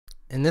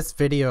In this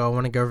video, I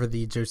want to go over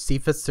the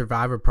Josephus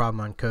survivor problem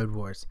on Code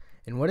Wars.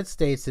 And what it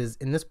states is,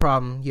 in this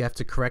problem, you have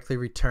to correctly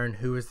return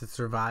who is the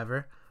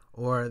survivor,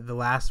 or the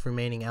last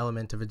remaining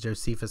element of a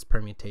Josephus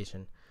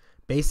permutation.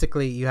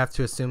 Basically, you have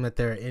to assume that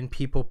there are n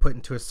people put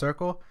into a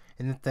circle,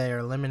 and that they are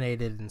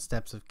eliminated in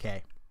steps of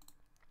k.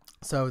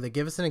 So they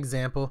give us an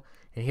example,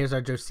 and here's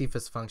our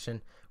Josephus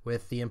function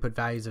with the input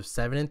values of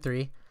 7 and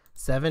 3.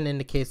 7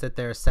 indicates that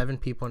there are 7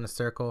 people in a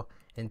circle,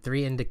 and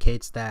 3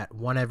 indicates that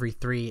 1 every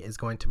 3 is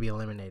going to be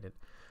eliminated.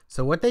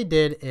 So what they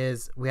did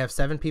is, we have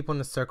 7 people in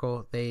the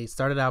circle. They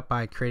started out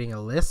by creating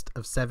a list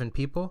of 7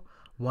 people,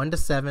 1 to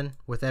 7,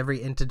 with every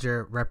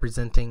integer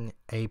representing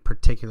a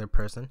particular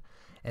person.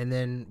 And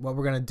then what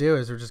we're going to do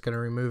is we're just going to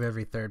remove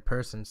every third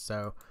person.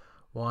 So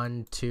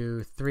 1,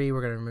 2, 3,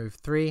 we're going to remove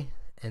 3,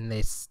 and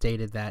they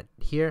stated that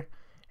here.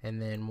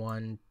 And then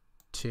 1,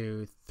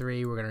 2,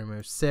 3, we're going to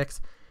remove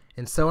 6,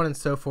 and so on and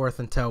so forth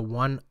until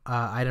one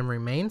item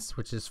remains,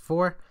 which is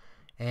 4,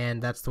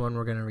 and that's the one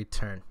we're going to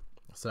return.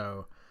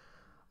 So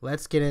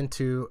let's get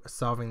into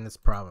solving this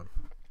problem.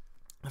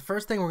 The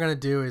first thing we're going to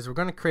do is we're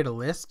going to create a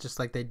list just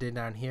like they did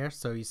down here.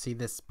 So you see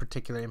this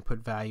particular input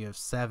value of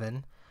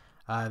 7.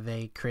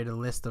 They create a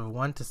list of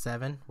 1 to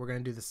 7. We're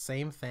going to do the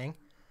same thing,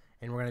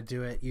 and we're going to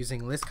do it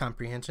using list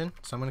comprehension.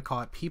 So I'm going to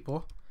call it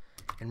people,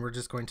 and we're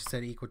just going to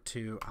set it equal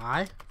to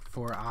I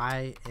for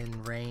I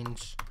in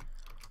range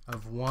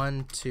of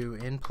 1 to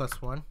n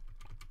plus 1.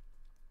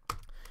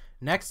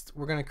 Next,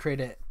 we're going to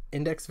create an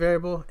index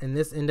variable, and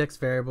this index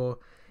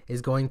variable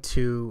is going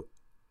to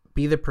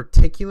be the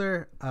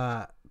particular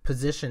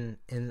position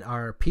in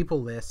our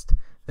people list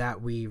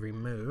that we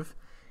remove.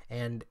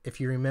 And if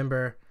you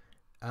remember,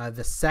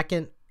 the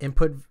second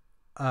input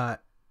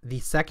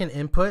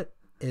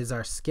is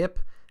our skip.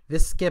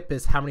 This skip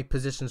is how many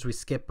positions we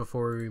skip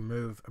before we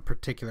remove a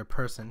particular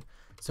person.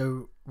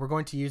 So we're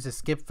going to use a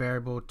skip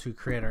variable to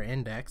create our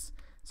index.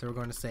 So we're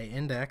going to say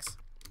index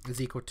is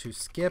equal to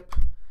skip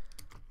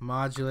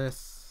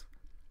modulus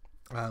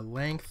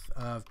length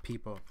of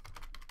people.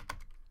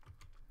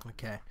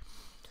 Okay.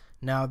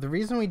 Now the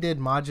reason we did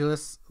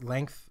modulus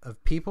length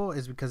of people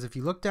is because if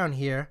you look down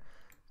here,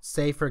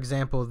 say for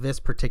example this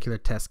particular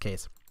test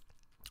case,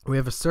 we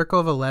have a circle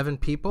of 11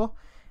 people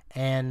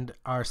and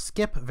our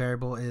skip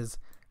variable is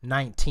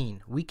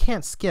 19. We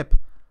can't skip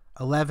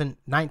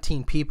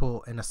 19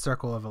 people in a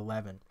circle of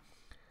 11.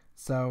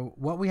 So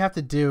what we have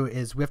to do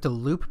is we have to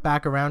loop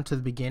back around to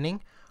the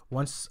beginning.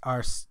 Once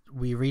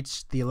we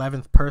reach the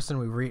 11th person,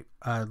 we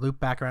loop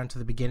back around to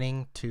the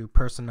beginning to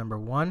person number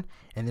 1,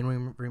 and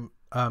then we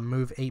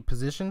move 8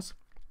 positions.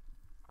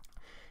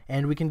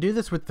 And we can do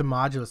this with the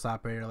modulus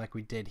operator like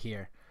we did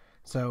here.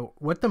 So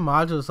what the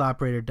modulus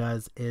operator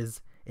does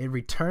is it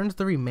returns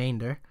the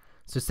remainder.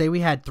 So say we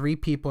had 3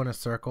 people in a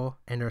circle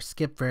and our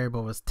skip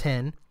variable was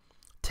 10.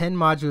 10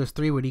 modulus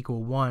 3 would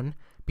equal 1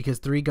 because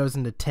 3 goes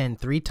into 10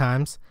 3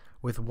 times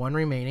with 1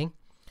 remaining.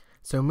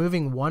 So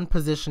moving 1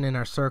 position in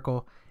our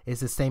circle is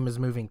the same as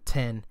moving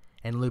 10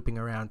 and looping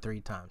around 3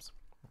 times.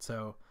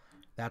 So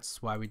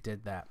that's why we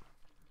did that.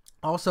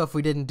 Also, if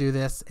we didn't do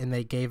this and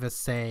they gave us,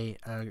 say,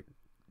 a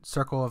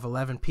circle of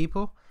 11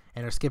 people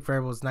and our skip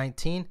variable is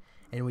 19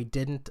 and we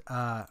didn't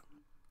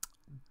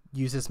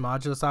use this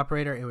modulus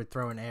operator, it would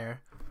throw an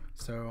error.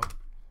 So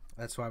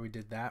that's why we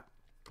did that.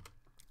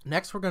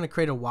 Next, we're going to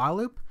create a while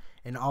loop,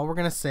 and all we're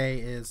going to say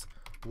is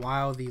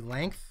while the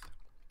length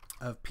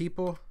of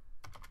people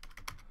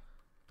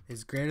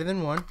is greater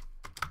than 1.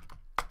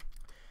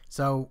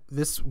 So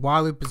this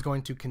while loop is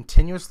going to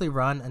continuously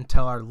run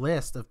until our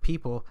list of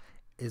people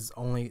is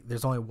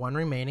there's only 1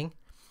 remaining.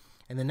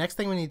 And the next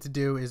thing we need to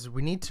do is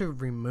we need to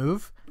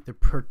remove the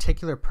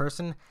particular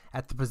person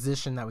at the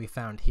position that we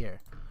found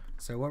here.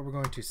 So what we're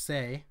going to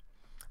say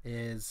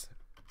is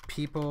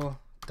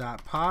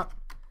people.pop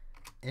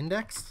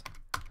index.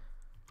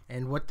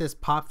 And what this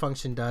pop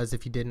function does,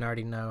 if you didn't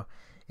already know,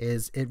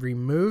 is it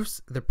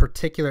removes the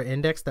particular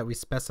index that we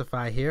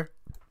specify here.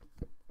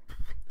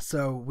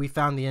 So we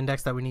found the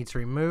index that we need to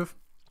remove,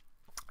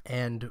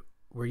 and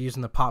we're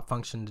using the pop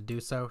function to do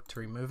so, to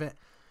remove it.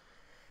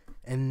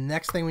 And the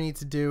next thing we need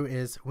to do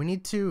is we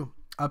need to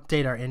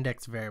update our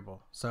index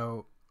variable.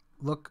 So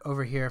look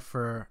over here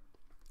for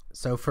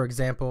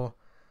example,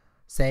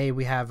 say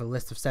we have a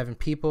list of 7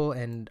 people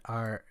and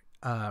our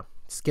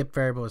skip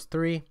variable is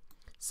 3.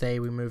 Say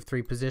we move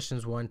 3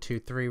 positions, 1, 2,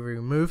 3, we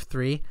remove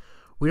 3.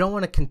 We don't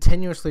want to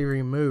continuously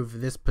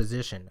remove this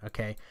position,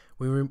 okay?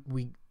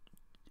 We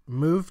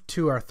move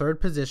to our 3rd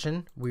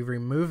position, we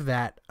remove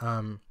that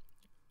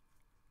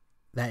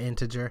that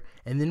integer,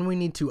 and then we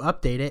need to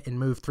update it and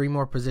move 3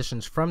 more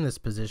positions from this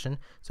position.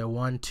 So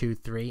 1, 2,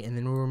 3, and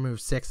then we'll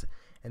remove 6,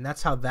 and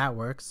that's how that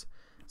works.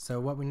 So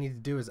what we need to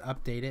do is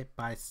update it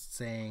by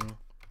saying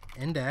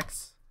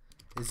index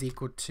is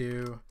equal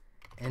to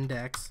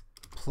index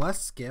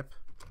plus skip.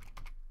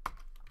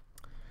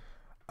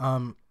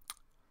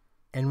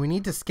 And we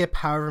need to skip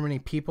however many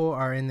people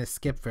are in this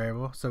skip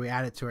variable, so we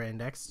add it to our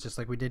index just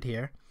like we did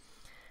here.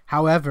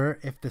 However,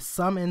 if the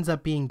sum ends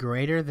up being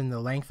greater than the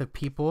length of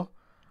people,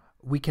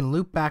 we can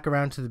loop back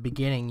around to the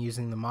beginning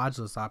using the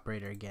modulus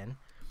operator again.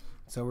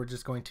 So we're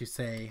just going to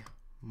say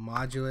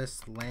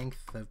modulus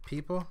length of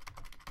people.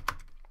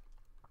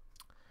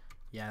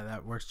 Yeah,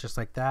 that works just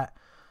like that.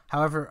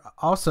 However,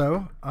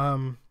 also,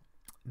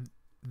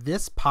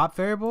 this pop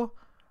variable,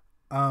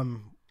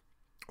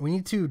 we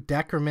need to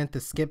decrement the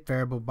skip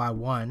variable by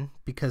 1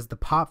 because the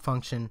pop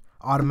function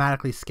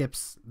automatically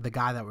skips the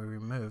guy that we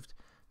removed.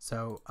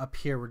 So up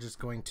here, we're just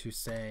going to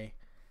say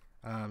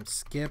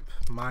skip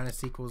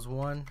minus equals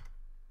 1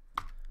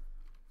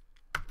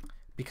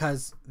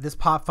 because this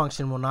pop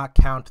function will not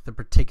count the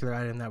particular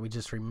item that we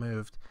just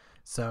removed.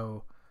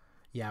 So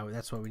yeah,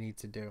 that's what we need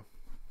to do.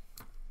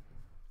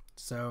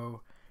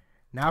 So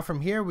now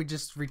from here, we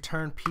just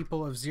return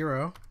people of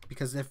 0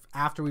 because if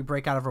after we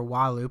break out of our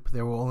while loop,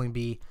 there will only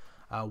be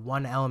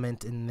one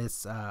element in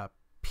this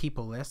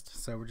people list.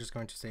 So we're just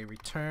going to say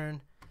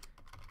return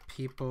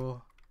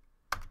people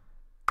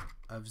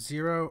of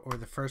 0 or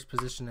the first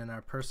position in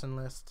our person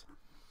list.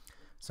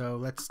 So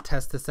let's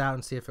test this out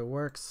and see if it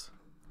works.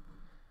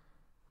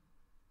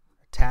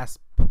 Pass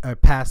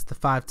the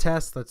 5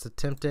 tests. Let's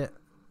attempt it.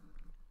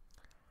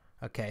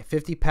 Okay,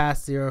 50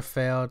 passed, 0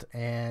 failed,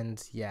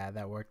 and yeah,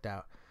 that worked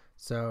out.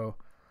 So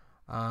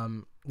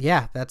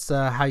yeah, that's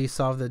how you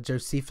solve the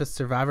Josephus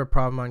survivor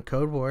problem on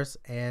Code Wars.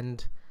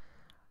 And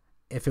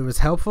if it was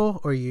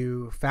helpful or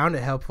you found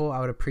it helpful,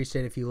 I would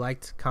appreciate if you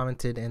liked,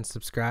 commented, and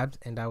subscribed.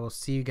 And I will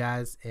see you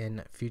guys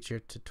in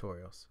future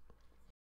tutorials.